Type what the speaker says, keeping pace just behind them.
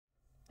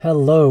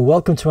Hello,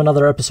 welcome to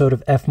another episode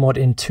of Fmod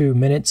in 2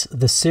 minutes,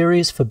 the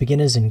series for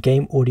beginners in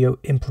game audio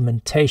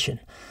implementation.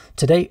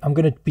 Today I'm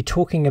going to be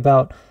talking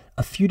about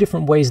a few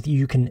different ways that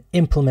you can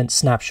implement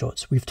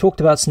snapshots. We've talked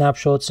about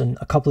snapshots and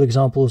a couple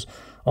examples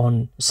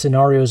on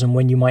scenarios and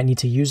when you might need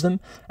to use them,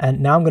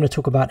 and now I'm going to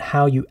talk about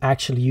how you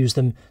actually use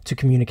them to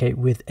communicate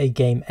with a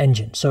game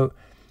engine. So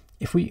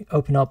if we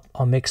open up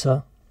our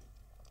mixer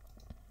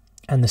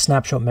and the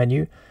snapshot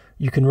menu,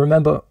 you can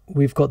remember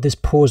we've got this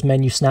pause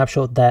menu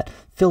snapshot that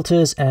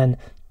filters and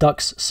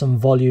ducks some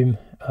volume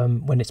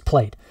when it's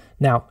played.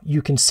 Now,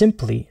 you can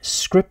simply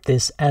script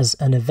this as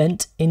an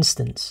event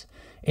instance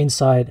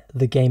inside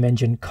the game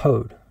engine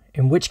code,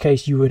 in which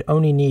case you would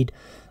only need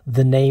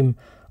the name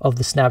of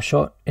the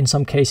snapshot. In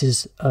some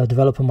cases, a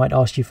developer might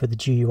ask you for the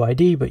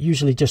GUID, but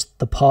usually just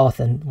the path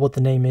and what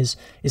the name is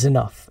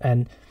enough.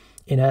 And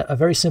in a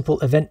very simple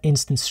event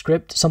instance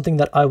script, something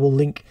that I will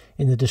link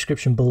in the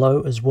description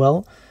below as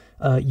well,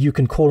 you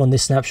can call on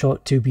this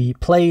snapshot to be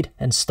played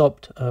and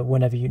stopped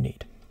whenever you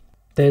need.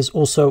 There's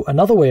also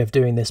another way of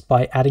doing this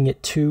by adding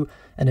it to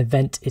an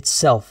event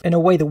itself in a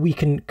way that we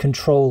can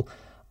control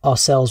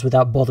ourselves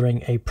without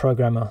bothering a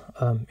programmer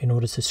in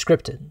order to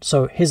script it.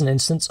 So here's an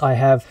instance. I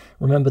have,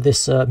 remember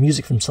this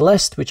music from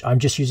Celeste, which I'm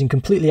just using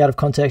completely out of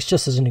context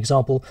just as an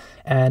example,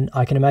 and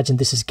I can imagine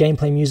this is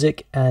gameplay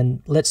music,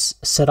 and let's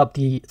set up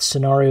the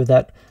scenario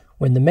that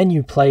when the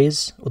menu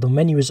plays or the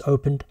menu is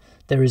opened,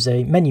 there is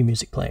a menu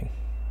music playing.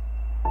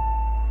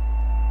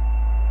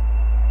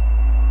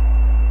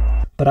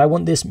 But I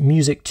want this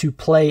music to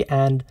play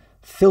and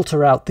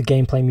filter out the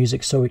gameplay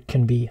music so it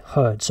can be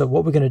heard. So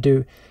what we're going to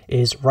do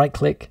is right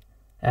click,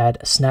 add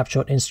a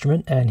snapshot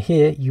instrument, and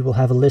here you will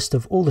have a list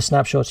of all the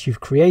snapshots you've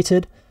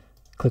created.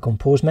 Click on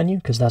pause menu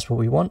because that's what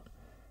we want.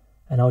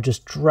 And I'll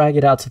just drag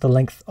it out to the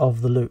length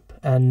of the loop.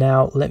 And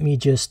now let me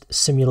just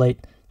simulate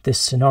this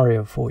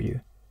scenario for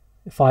you.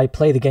 If I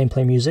play the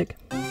gameplay music,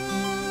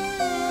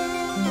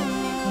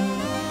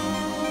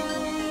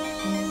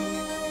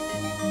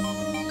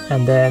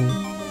 and then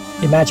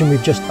imagine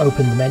we've just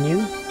opened the menu.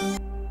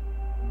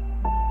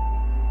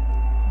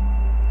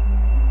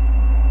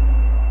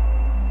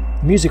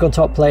 The music on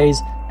top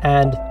plays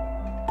and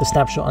the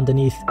snapshot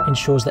underneath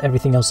ensures that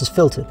everything else is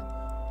filtered.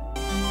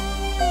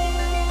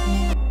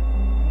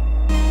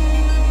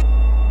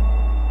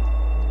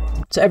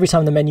 So every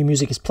time the menu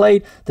music is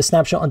played, the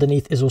snapshot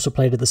underneath is also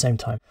played at the same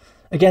time.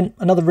 Again,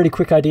 another really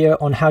quick idea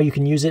on how you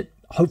can use it.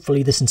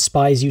 Hopefully this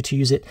inspires you to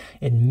use it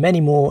in many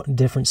more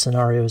different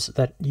scenarios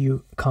that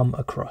you come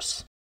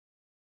across.